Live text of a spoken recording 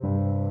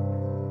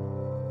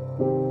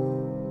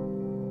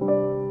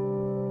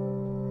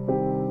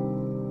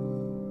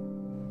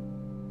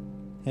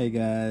Hey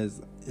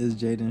guys, it's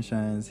Jaden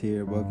Shines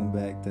here. Welcome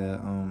back to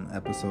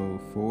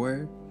episode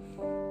 4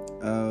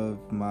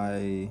 of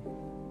my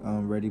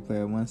Ready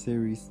Player One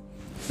series.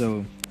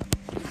 So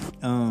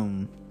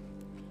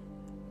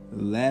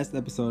last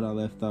episode I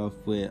left off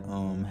with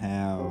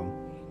how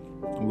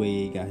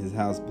Wade got his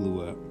house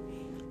blew up.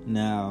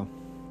 Now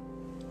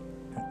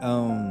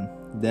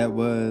that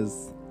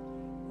was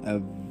a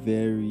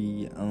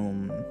very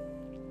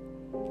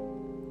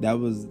that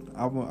was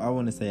I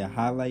want to say a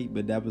highlight,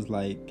 but that was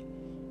like,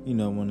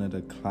 one of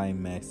the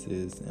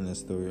climaxes in the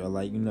story, or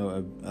like,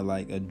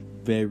 a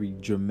very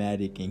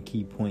dramatic and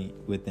key point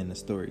within the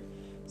story.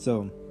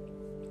 So,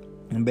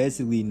 and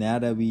basically now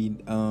that we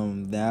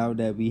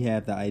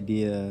have the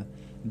idea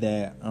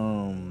that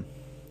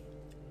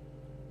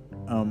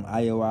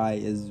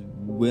IOI is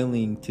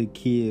willing to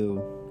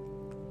kill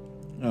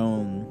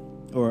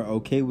or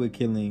okay with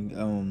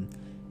killing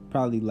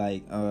probably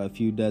like a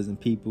few dozen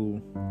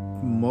people,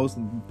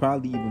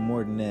 probably even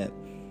more than that,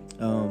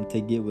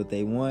 to get what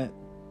they want.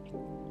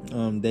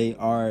 They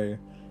are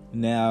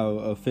now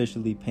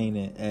officially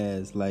painted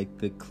as like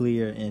the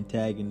clear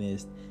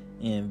antagonist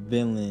and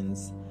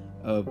villains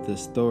of the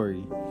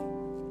story,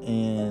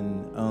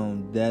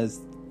 and that's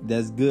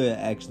good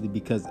actually,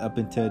 because up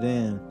until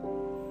then,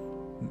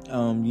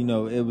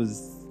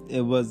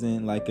 it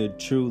wasn't like a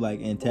true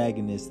like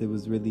antagonist. It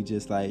was really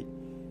just like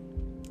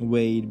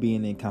Wade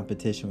being in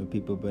competition with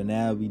people. But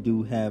now we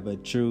do have a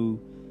true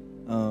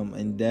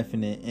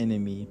indefinite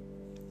enemy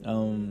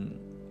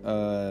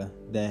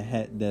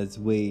that's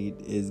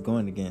Wade is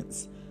going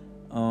against.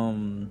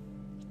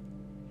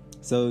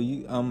 So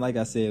like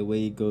I said,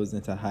 Wade goes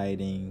into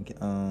hiding.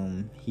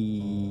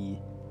 He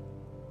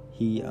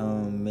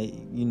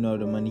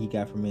the money he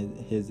got from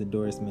his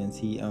endorsements,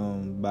 he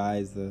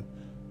buys a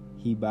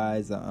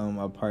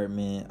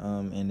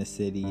apartment in the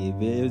city.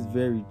 It was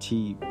very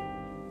cheap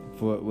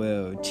for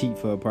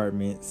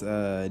apartments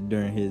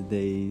during his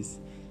days.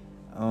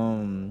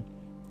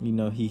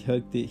 He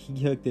hooked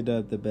it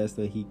up the best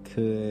way he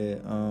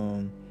could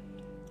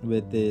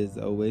with his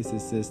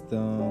Oasis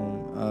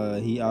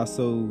system. He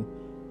also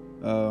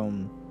got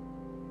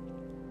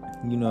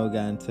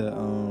into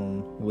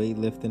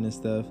weightlifting and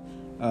stuff.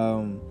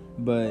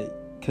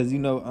 But because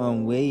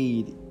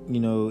Wade,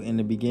 in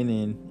the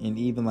beginning and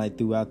even like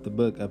throughout the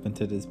book up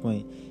until this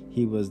point,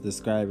 he was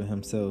describing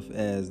himself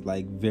as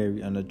like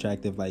very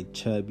unattractive, like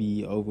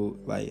chubby,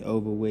 overweight,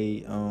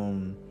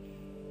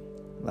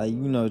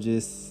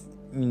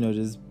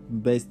 just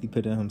basically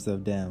putting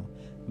himself down.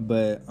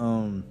 But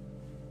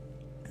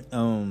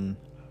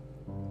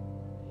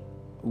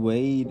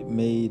Wade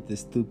made the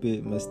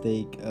stupid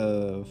mistake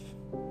of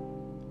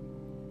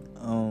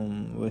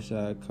what should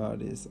I call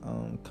this?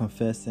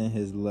 Confessing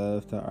his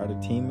love to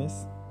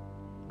Artemis,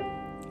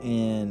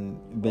 and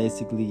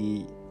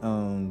basically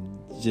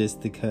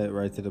just to cut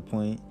right to the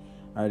point,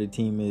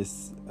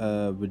 Artemis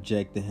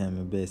rejected him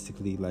and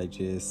basically like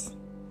just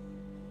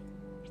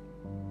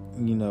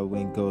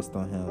went ghost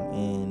on him.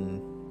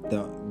 And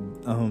the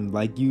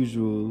like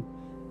usual,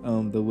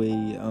 the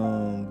way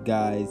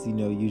guys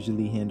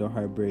usually handle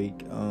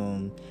heartbreak,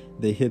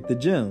 they hit the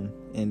gym,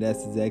 and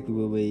that's exactly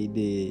what Wade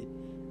did.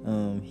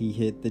 He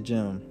hit the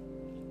gym.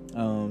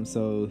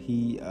 So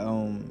he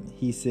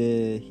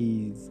said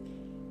he's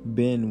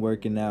been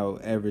working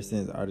out ever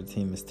since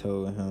Artemis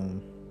told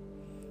him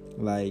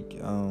like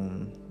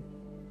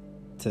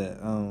to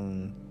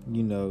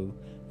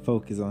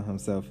focus on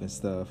himself and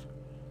stuff.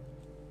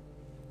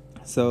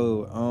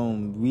 So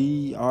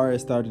we are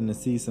starting to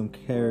see some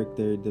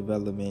character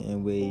development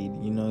in Wade.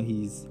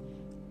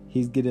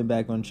 He's getting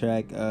back on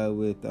track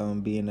with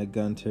being a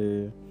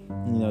gunter.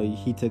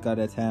 He took all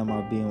that time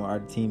off being with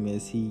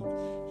Artemis. He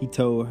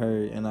told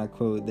her, and I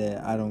quote,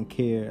 that I don't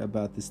care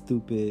about the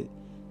stupid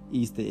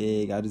Easter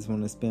egg. I just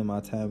want to spend my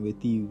time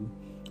with you.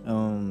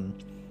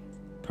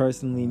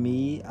 Personally,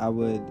 me, I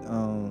would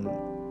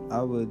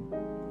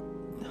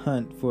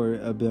hunt for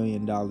 $1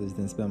 billion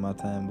than spend my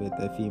time with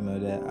a female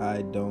that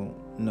I don't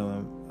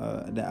know,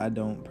 that I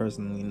don't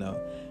personally know.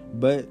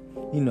 But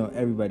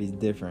everybody's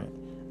different.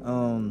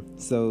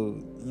 So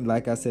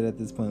like I said, at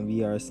this point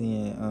we are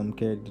seeing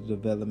character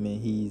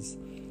development. He's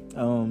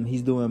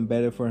doing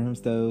better for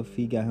himself.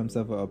 He got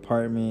himself an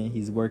apartment.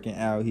 He's working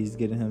out. He's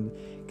getting him,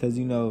 because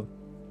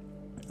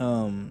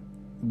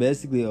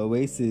basically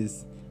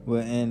Oasis,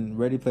 well, in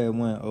Ready Player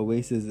One,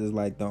 Oasis is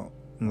like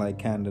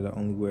kind of the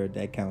only word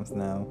that counts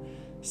now.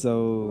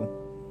 So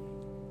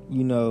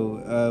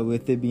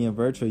with it being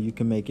virtual, you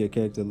can make your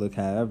character look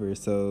however.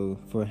 So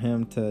for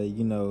him to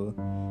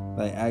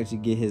like actually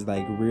get his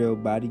like real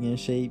body in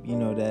shape,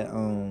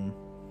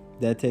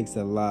 that takes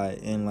a lot.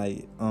 And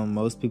like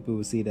most people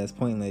will see that's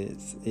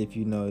pointless if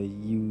you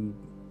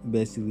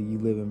basically you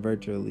living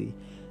virtually.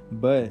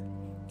 But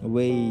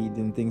Wade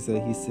didn't think so.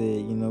 He said,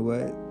 you know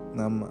what,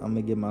 I'm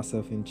gonna get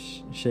myself in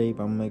shape.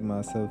 I'm gonna make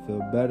myself feel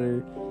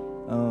better.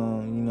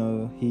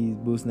 He's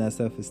boosting that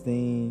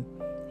self-esteem.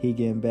 He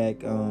getting back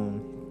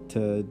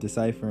to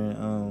deciphering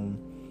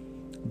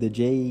the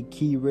J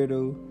Key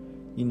riddle.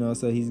 You know,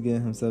 so he's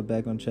getting himself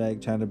back on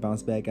track, trying to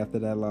bounce back after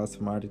that loss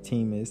from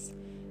Artemis.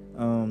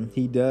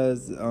 He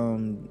does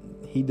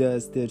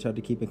still try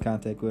to keep in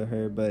contact with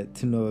her, but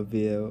to no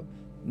avail.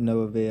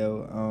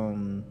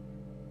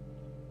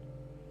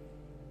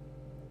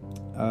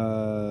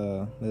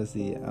 Let's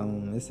see.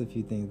 There's a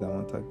few things that I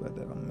want to talk about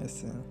that I'm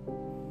missing.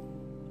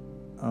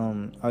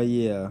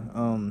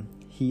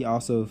 He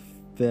also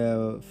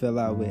fell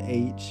out with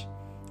H.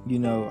 You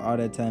know, all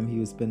that time he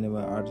was spending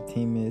with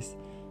Artemis,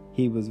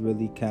 he was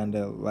really kind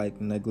of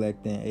like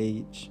neglecting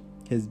H,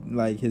 his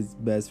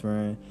best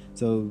friend.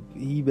 So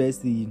he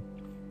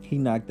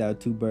knocked out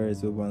two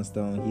birds with one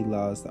stone. He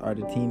lost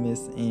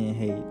Artemis and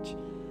H.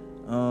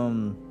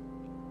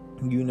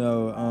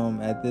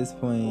 At this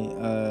point,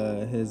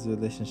 his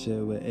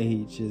relationship with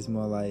H is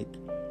more like,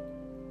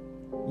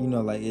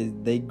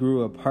 they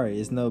grew apart.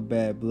 It's no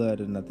bad blood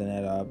or nothing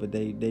at all, but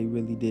they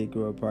really did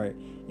grow apart.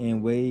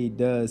 And Wade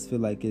does feel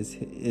like it's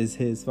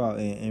his fault.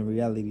 And in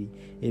reality,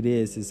 it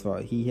is his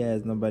fault. He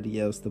has nobody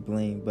else to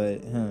blame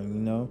but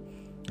him.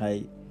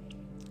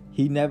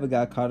 He never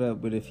got caught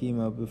up with a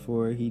female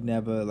before. He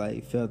never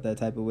felt that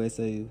type of way.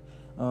 So, you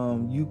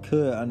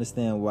could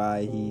understand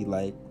why he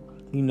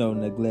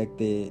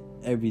neglected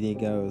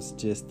everything else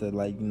just to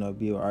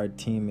be with our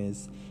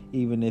teammates,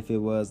 even if it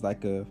was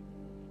like a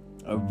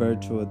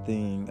virtual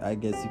thing, I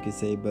guess you could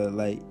say. But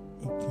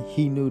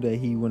he knew that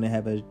he wouldn't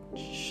have a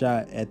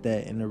shot at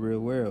that in the real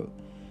world.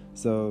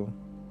 So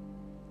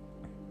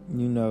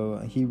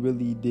he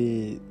really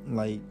did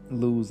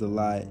lose a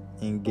lot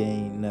and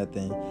gain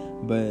nothing.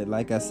 But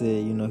like I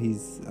said,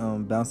 he's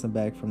bouncing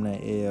back from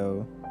that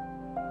L.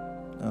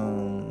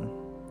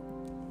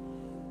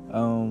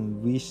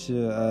 We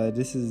should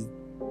this is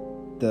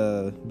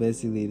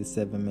basically the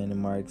 7-minute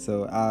mark,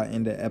 so I'll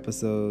end the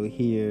episode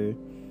here.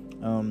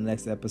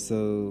 Next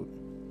episode,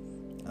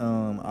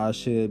 I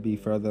should be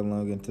further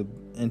along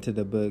into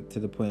the book, to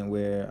the point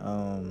where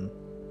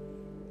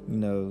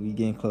we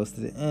getting close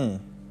to the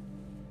end.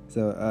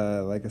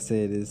 So like I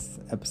said, it's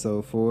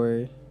episode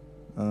 4.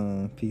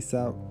 Peace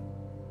out.